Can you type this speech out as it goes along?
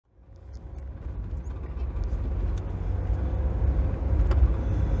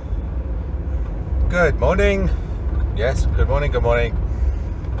Good morning. Yes, good morning, good morning.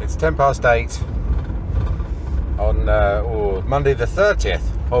 It's 10 past 8 on Monday the 30th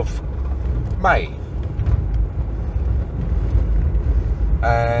of May.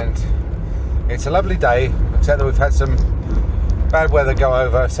 And it's a lovely day, except that we've had some bad weather go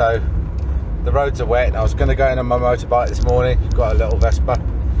over, so the roads are wet. I was going to go in on my motorbike this morning, got a little Vespa,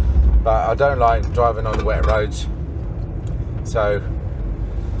 but I don't like driving on the wet roads. So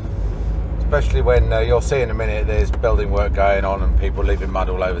especially when you'll see in a minute there's building work going on and people leaving mud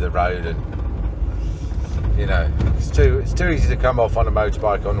all over the road, and you know, it's too easy to come off on a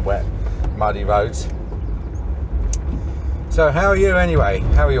motorbike on wet muddy roads. So how are you anyway?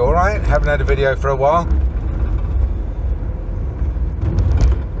 How are you? All right? Haven't had a video for a while.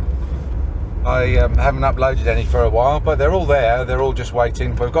 I haven't uploaded any for a while, but they're all there. They're all just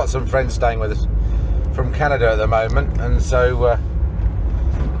waiting. We've got some friends staying with us from Canada at the moment, and so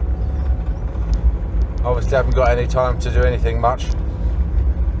obviously haven't got any time to do anything much,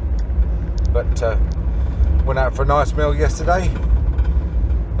 but went out for a nice meal yesterday.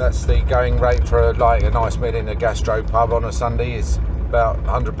 That's the going rate for a nice meal in a gastro pub on a Sunday is about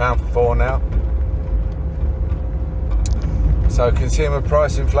 £100 for four now. So consumer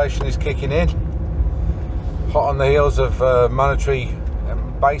price inflation is kicking in, hot on the heels of monetary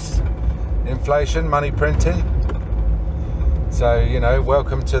base inflation, money printing. So, you know,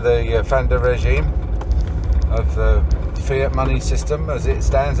 welcome to the Fanda regime of the fiat money system as it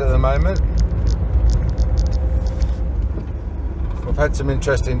stands at the moment. We've had some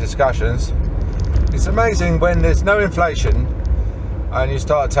interesting discussions. It's amazing when there's no inflation and you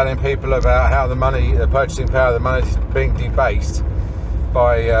start telling people about how the purchasing power of the money is being debased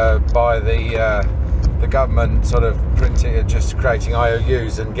by the government sort of printing, just creating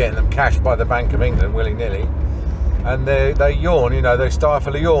IOUs and getting them cashed by the Bank of England willy-nilly, and they yawn, you know, they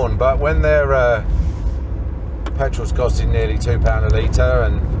stifle a yawn. But when they're petrol's costing nearly £2 a litre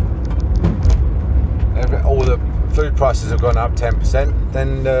and all the food prices have gone up 10%,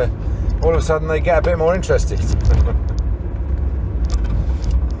 then all of a sudden they get a bit more interested.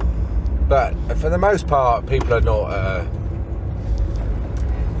 But for the most part, people are not,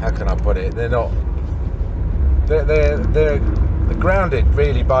 how can I put it, they're grounded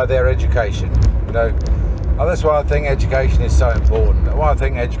really by their education, you know. Oh, that's why I think education is so important. Why I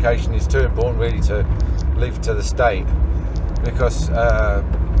think education is too important really to leave to the state, because the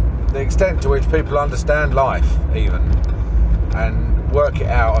extent to which people understand life even and work it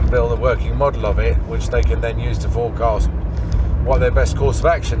out and build a working model of it, which they can then use to forecast what their best course of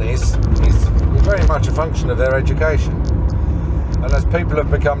action is very much a function of their education. And as people have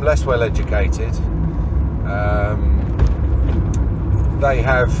become less well educated, they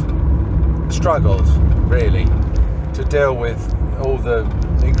have struggled really to deal with all the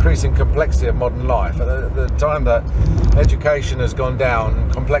increasing complexity of modern life. At the time that education has gone down,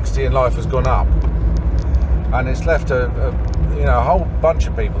 complexity in life has gone up, and it's left a whole bunch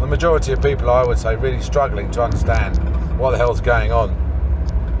of people, the majority of people I would say, really struggling to understand what the hell's going on.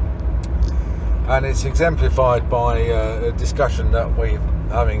 And it's exemplified by a discussion that we're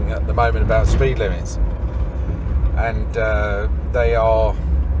having at the moment about speed limits, and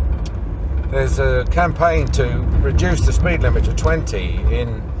there's a campaign to reduce the speed limit to 20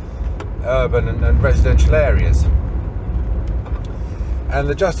 in urban and residential areas. And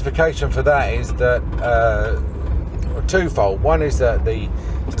the justification for that is that twofold. One is that the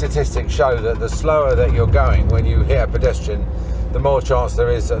statistics show that the slower that you're going when you hit a pedestrian, the more chance there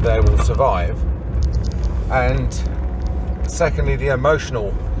is that they will survive. And secondly, the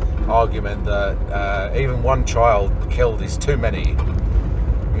emotional argument that even one child killed is too many,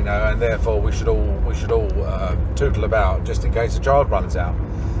 you know, and therefore we should all tootle about just in case a child runs out.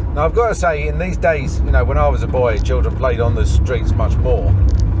 Now I've got to say, in these days, you know, when I was a boy, children played on the streets much more,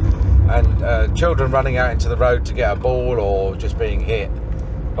 and children running out into the road to get a ball or just being hit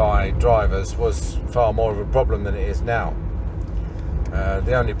by drivers was far more of a problem than it is now.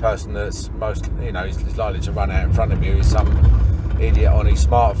 The only person that's most, you know, is likely to run out in front of you is some idiot on his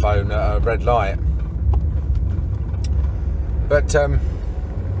smartphone at a red light. But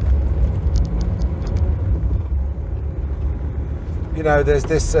you know, there's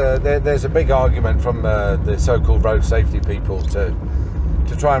this there's a big argument from the so-called road safety people to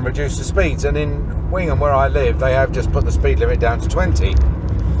try and reduce the speeds, and in Wingham, where I live, they have just put the speed limit down to 20.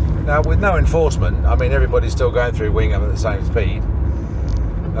 Now, with no enforcement, I mean, everybody's still going through Wingham at the same speed.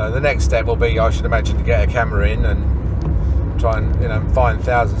 The next step will be, I should imagine, to get a camera in and try and, you know, fine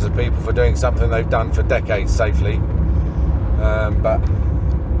thousands of people for doing something they've done for decades safely. But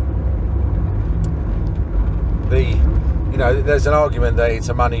the you know, there's an argument that it's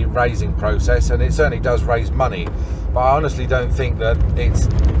a money raising process, and it certainly does raise money, but I honestly don't think that it's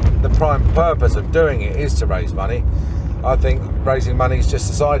the prime purpose of doing it is to raise money. I think raising money is just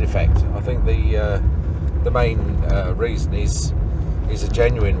a side effect. I think the main reason is a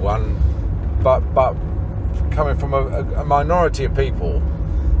genuine one, but coming from a minority of people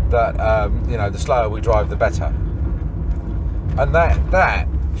that you know, the slower we drive the better, and that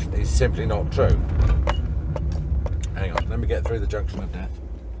is simply not true. Hang on, let me get through the junction of death.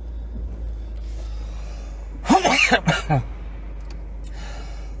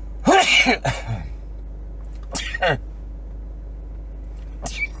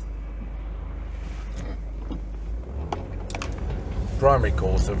 Primary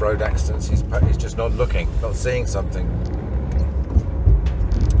cause of road accidents is just not looking, not seeing something.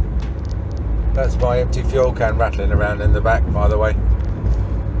 That's my empty fuel can rattling around in the back, by the way.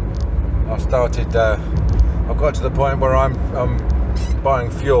 I've got to the point where I'm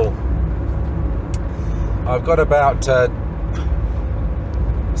buying fuel. I've got about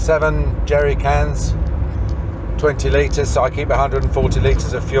 7 jerry cans, 20 litres, so I keep 140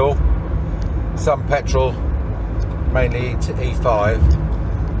 litres of fuel. Some petrol, mainly E5,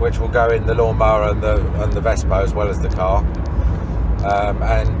 which will go in the lawnmower and the Vespa as well as the car,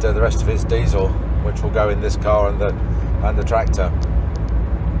 and the rest of it's diesel, which will go in this car and the tractor.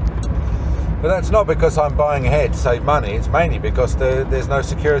 But that's not because I'm buying ahead to save money. It's mainly because there's no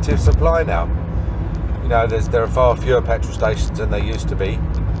security of supply now. You know, there are far fewer petrol stations than there used to be.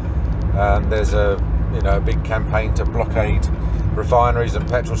 There's a big campaign to blockade refineries and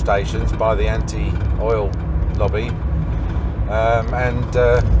petrol stations by the anti-oil lobby, and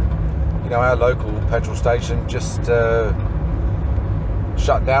you know, our local petrol station just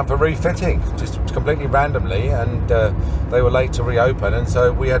shut down for refitting, just completely randomly, and they were late to reopen, and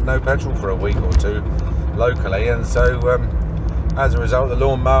so we had no petrol for a week or two locally, and so as a result the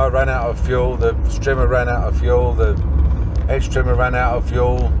lawnmower ran out of fuel, the trimmer ran out of fuel, the edge trimmer ran out of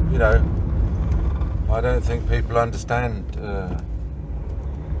fuel. You know, I don't think people understand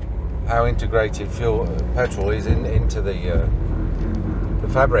how integrated petrol is into the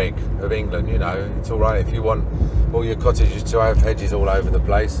fabric of England. You know, it's all right if you want all your cottages to have hedges all over the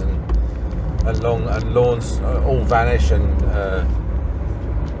place and lawns all vanish, and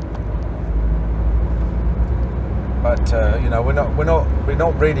but you know, we're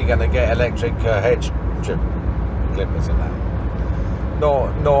not really going to get electric hedge clippers and that.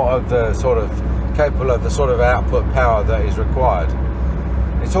 Not of the sort of capable of the sort of output power that is required.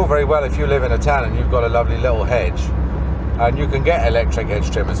 It's all very well if you live in a town and you've got a lovely little hedge, and you can get electric hedge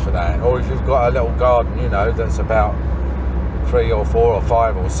trimmers for that, or if you've got a little garden, you know, that's about 3 or 4 or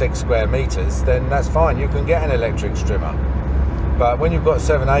 5 or 6 square meters, then that's fine, you can get an electric trimmer. But when you've got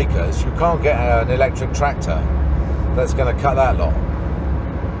 7 acres, you can't get an electric tractor that's going to cut that lot.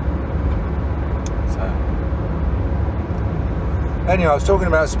 So anyway, I was talking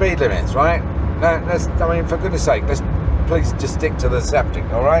about speed limits, right? Now, I mean, for goodness sake, let's please just stick to the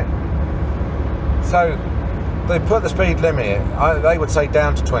subject, all right? So they put the speed limit, they would say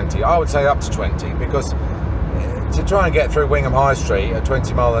down to 20, I would say up to 20, because to try and get through Wingham High Street at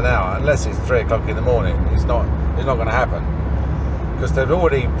 20 miles an hour, unless it's 3 o'clock in the morning, it's not going to happen, because there's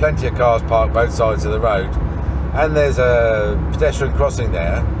already plenty of cars parked both sides of the road, and there's a pedestrian crossing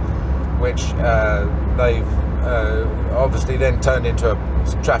there, which they've obviously then turned into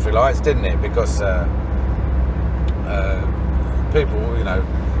traffic lights, didn't it? Because people, you know,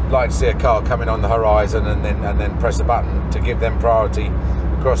 like to see a car coming on the horizon and then press a button to give them priority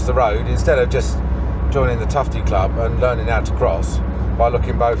across the road, instead of just joining the Tufty Club and learning how to cross by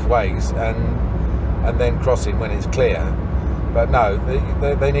looking both ways and then crossing when it's clear. But no,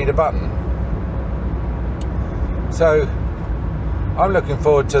 they need a button. So I'm looking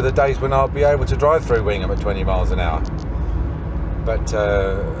forward to the days when I'll be able to drive through Wingham at 20 miles an hour. But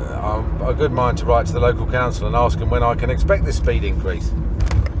I'm a good mind to write to the local council and ask them when I can expect this speed increase.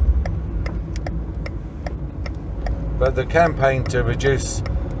 But the campaign to reduce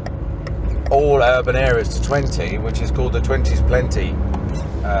all urban areas to 20, which is called the 20's Plenty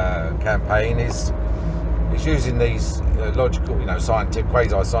campaign, is using these logical, you know, scientific,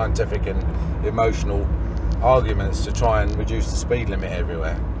 quasi-scientific and emotional arguments to try and reduce the speed limit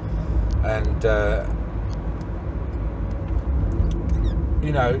everywhere. And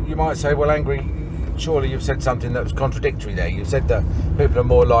you know, you might say, well, Angry, surely you've said something that was contradictory there. You've said that people are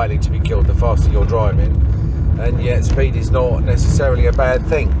more likely to be killed the faster you're driving, and yet speed is not necessarily a bad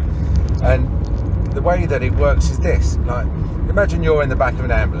thing. And the way that it works is this: like, imagine you're in the back of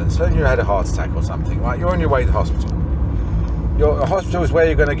an ambulance, and you had a heart attack or something, right? You're on your way to the hospital. A hospital is where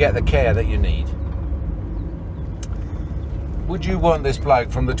you're going to get the care that you need. would you want this bloke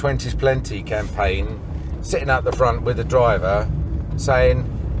from the 20's Plenty campaign sitting up the front with the driver saying,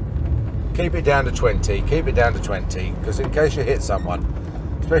 keep it down to 20, keep it down to 20, because in case you hit someone,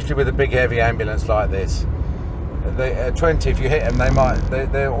 especially with a big heavy ambulance like this, at 20, if you hit them,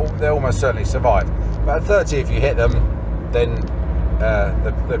 they'll almost certainly survive. But at 30, if you hit them, then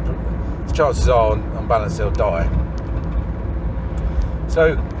the chances are on balance they'll die.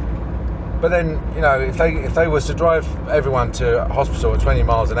 So, but then, you know, if they was to drive everyone to a hospital at 20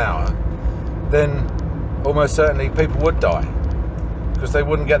 miles an hour, then almost certainly people would die because they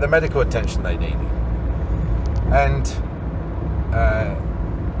wouldn't get the medical attention they needed. And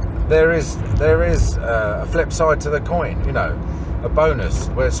there is a flip side to the coin, you know, a bonus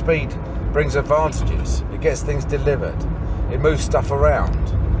where speed brings advantages. It gets things delivered, it moves stuff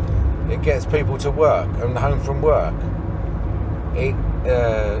around, it gets people to work and home from work. It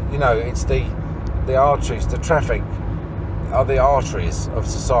you know, it's the arteries, the traffic are the arteries of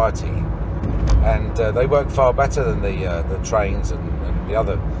society, and they work far better than the trains and the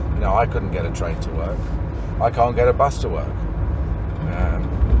other. You know, I couldn't get a train to work, I can't get a bus to work.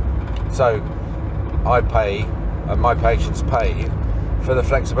 So I pay, and my patients pay, for the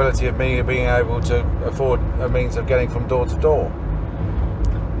flexibility of me being able to afford a means of getting from door to door.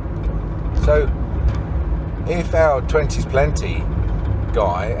 So if our 20's Plenty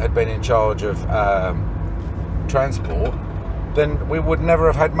guy had been in charge of transport, then we would never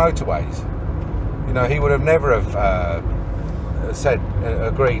have had motorways. You know, he would have never have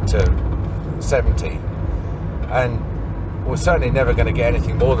agreed to 70, and we're certainly never going to get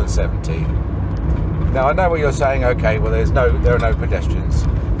anything more than 70. Now I know what you're saying. Okay, well there are no pedestrians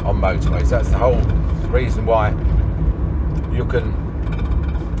on motorways. That's the whole reason why you can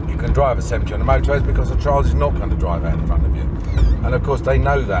drive at 70 on the motorways, because the child is not going to drive out in front of you, and of course they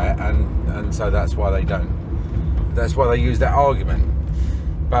know that, and so that's why they don't. That's why they use that argument.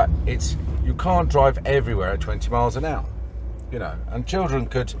 But you can't drive everywhere at 20 miles an hour, you know, and children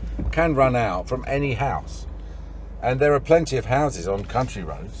can run out from any house. And there are plenty of houses on country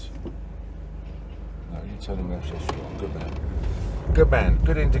roads. No, you're telling me that's wrong. Good man. Good man.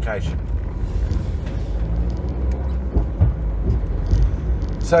 Good indication.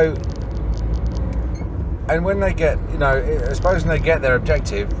 So, and when they get, you know, supposing they get their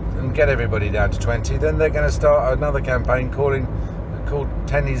objective and get everybody down to 20, then they're going to start another campaign called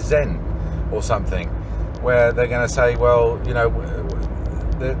Tenny's Zen or something, where they're going to say, well, you know,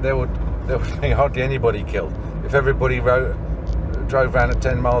 there would be hardly anybody killed if everybody drove around at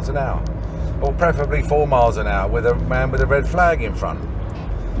 10 miles an hour, or preferably 4 miles an hour with a man with a red flag in front.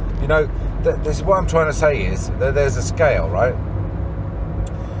 You know, this is what I'm trying to say, is that there's a scale, right,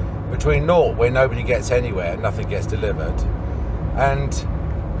 between 0, where nobody gets anywhere, nothing gets delivered, and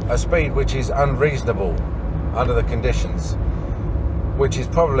a speed which is unreasonable under the conditions, which is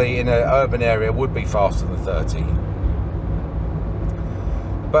probably in an urban area would be faster than 30.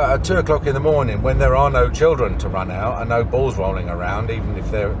 But at 2 o'clock in the morning, when there are no children to run out and no balls rolling around, even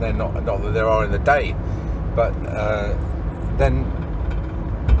if they're not that there are in the day, but then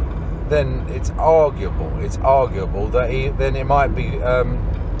it's arguable that then it might be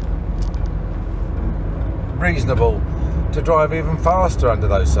reasonable to drive even faster under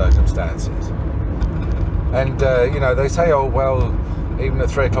those circumstances. And you know, they say, oh well, even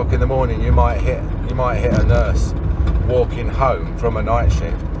at 3 o'clock in the morning you might hit a nurse walking home from a night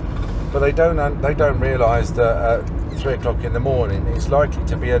shift, but they don't realise that at 3 o'clock in the morning it's likely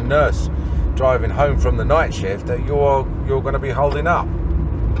to be a nurse driving home from the night shift that you're going to be holding up,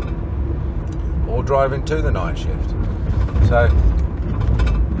 or driving to the night shift. So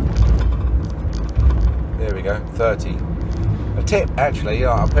there we go, 30. A tip actually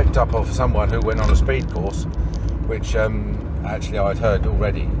I picked up off someone who went on a speed course, which actually I'd heard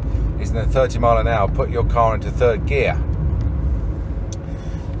already, is that 30 mile an hour, put your car into third gear,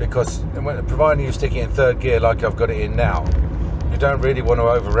 because providing you stick it in third gear like I've got it in now, you don't really want to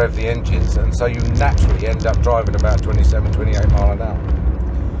over rev the engines, and so you naturally end up driving about 27, 28 mile an hour,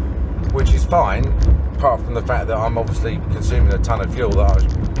 which is fine, apart from the fact that I'm obviously consuming a ton of fuel that I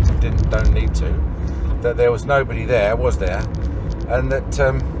don't need to, that there was nobody there, was there, and that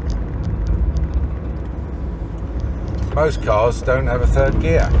most cars don't have a third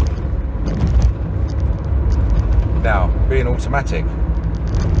gear. Now, being automatic,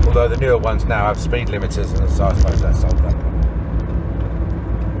 although the newer ones now have speed limiters, and so I suppose that solved that problem.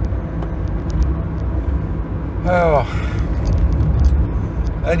 Oh,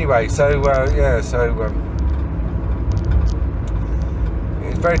 anyway, so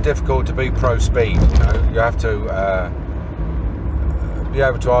it's very difficult to be pro-speed. You know, you have to be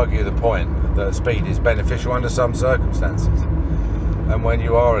able to argue the point that speed is beneficial under some circumstances. And when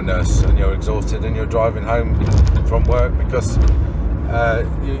you are a nurse and you're exhausted and you're driving home from work because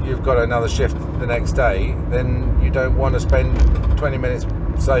you've got another shift the next day, then you don't want to spend 20 minutes,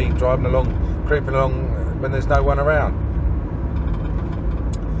 say, driving along, creeping along when there's no one around,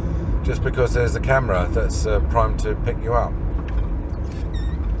 just because there's a camera that's primed to pick you up.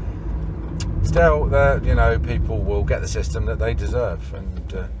 Still, you know, people will get the system that they deserve,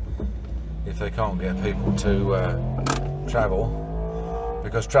 and if they can't get people to travel,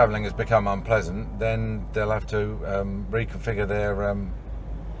 because travelling has become unpleasant, then they'll have to reconfigure their...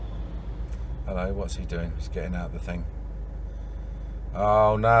 Hello, what's he doing? He's getting out the thing.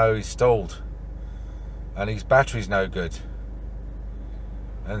 Oh no, he's stalled. And his battery's no good.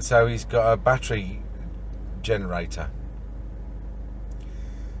 And so he's got a battery generator.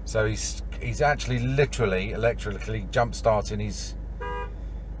 So he's actually literally, electrically jump-starting his...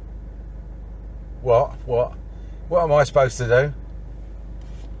 What am I supposed to do?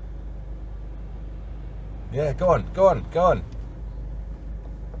 Yeah, go on.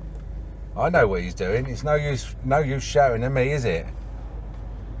 I know what he's doing. It's no use shouting at me, is it?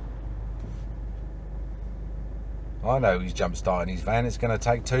 I know he's jump starting his van. It's going to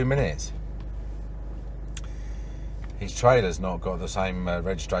take 2 minutes. His trailer's not got the same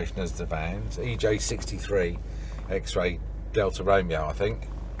registration as the van. It's EJ63 X-Ray Delta Romeo, I think.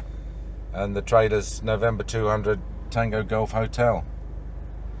 And the trailer's November 200 Tango Golf Hotel.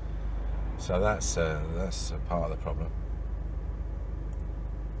 So that's a part of the problem.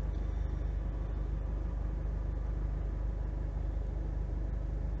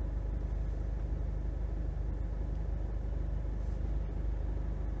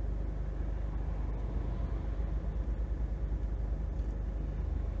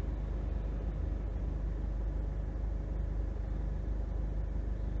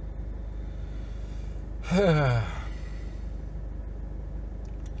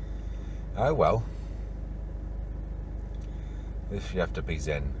 Oh well, if you have to be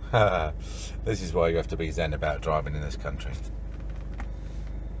zen. This is why you have to be zen about driving in this country.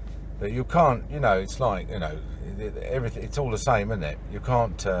 But you can't, you know, it's like, you know, everything, it's all the same, isn't it? You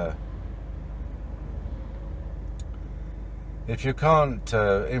can't if you can't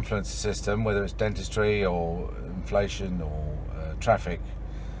influence the system, whether it's dentistry or inflation or traffic,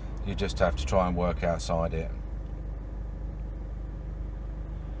 you just have to try and work outside it.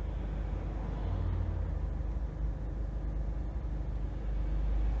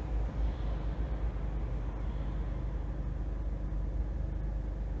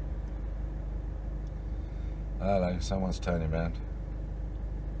 Hello, someone's turning around.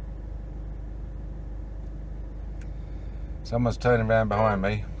 Someone's turning around behind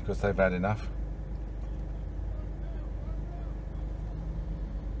me because they've had enough.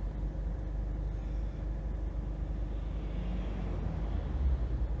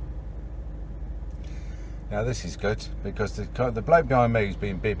 Now this is good because the bloke behind me who's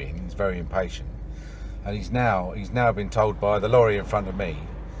been bibbing is very impatient, and he's now been told by the lorry in front of me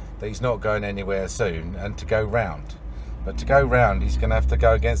that he's not going anywhere soon and to go round. But to go round, he's going to have to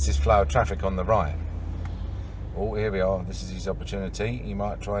go against this flow of traffic on the right. Oh, here we are. This is his opportunity. He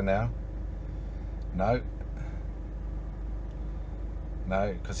might try now. No,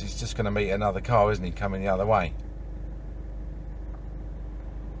 because he's just going to meet another car, isn't he, coming the other way?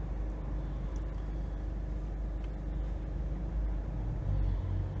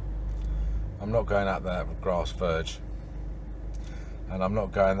 I'm not going up that grass verge, and I'm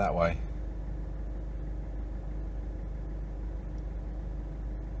not going that way.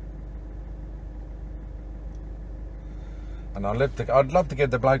 And I'd love to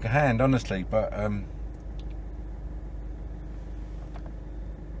give the bloke a hand, honestly, but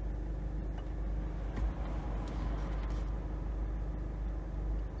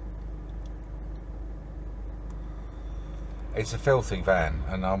it's a filthy van,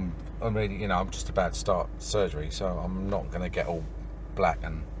 and I'm really, you know, I'm just about to start surgery, so I'm not going to get all black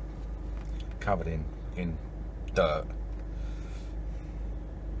and covered in dirt.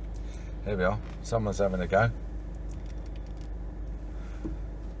 Here we are. Someone's having a go.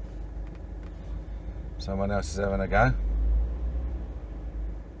 Someone else is having a go.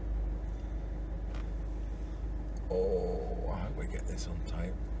 Oh, I hope we get this on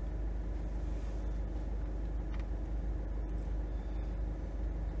tape.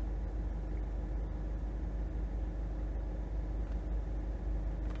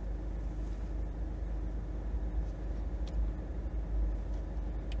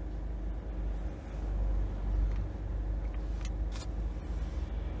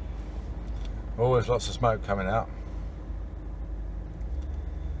 Oh, there's lots of smoke coming out.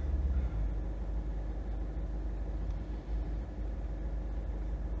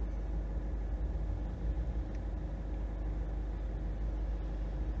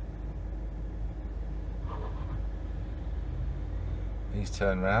 He's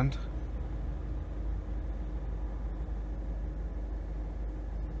turned round.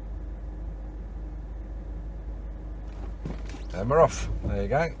 And we're off. There you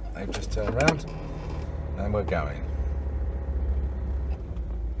go. They've just turned round and we're going.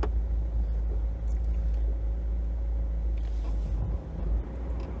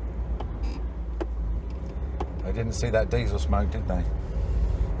 They didn't see that diesel smoke, did they?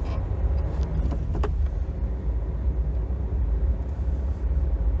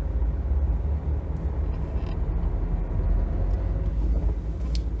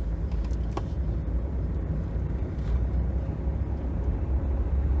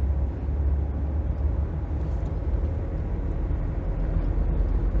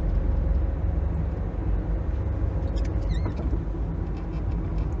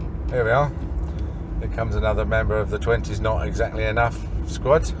 Here we are. Here comes another member of the 20s not exactly enough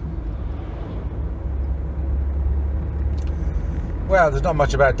squad. Well, there's not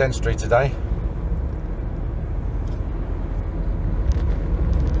much about dentistry today.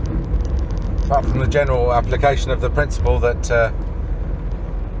 Apart from the general application of the principle that the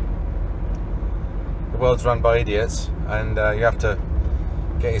world's run by idiots and you have to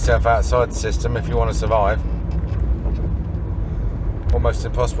get yourself outside the system if you want to survive. Almost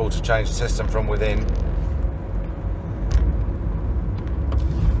impossible to change the system from within.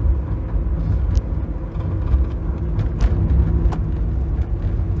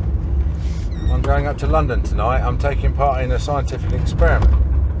 I'm going up to London tonight. I'm taking part in a scientific experiment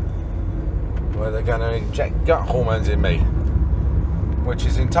where they're going to inject gut hormones in me, which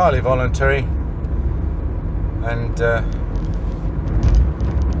is entirely voluntary, and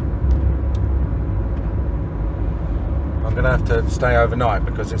I'm going to have to stay overnight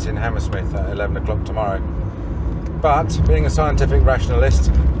because it's in Hammersmith at 11 o'clock tomorrow. But being a scientific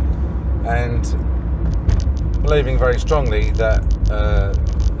rationalist and believing very strongly that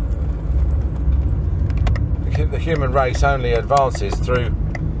the human race only advances through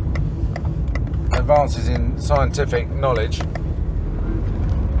advances in scientific knowledge,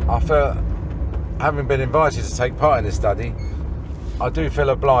 I feel, having been invited to take part in this study, I do feel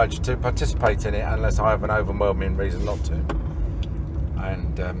obliged to participate in it unless I have an overwhelming reason not to.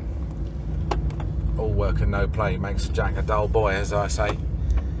 And all work and no play makes Jack a dull boy, as I say.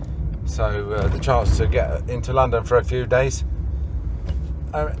 So the chance to get into London for a few days,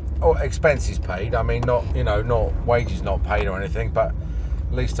 or expenses paid. I mean, not, you know, not wages not paid or anything, but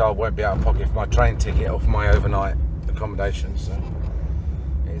at least I won't be out of pocket for my train ticket or for my overnight accommodation. So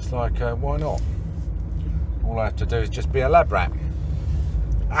it's like, why not? All I have to do is just be a lab rat.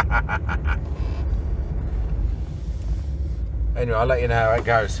 Anyway, I'll let you know how it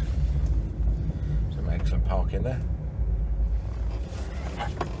goes. Some excellent parking there.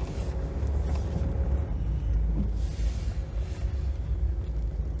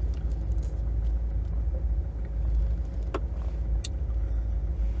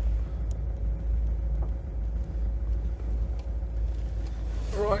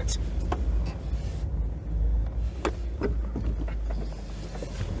 Right.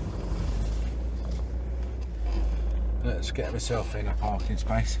 Let's get myself in a parking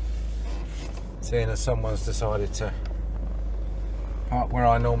space, seeing as someone's decided to park where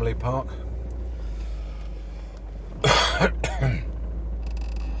I normally park.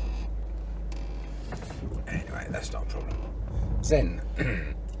 Anyway, that's not a problem. Zen.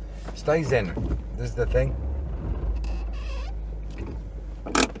 Stay zen. This is the thing.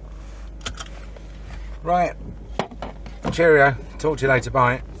 Right. Cheerio. Talk to you later.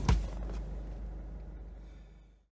 Bye.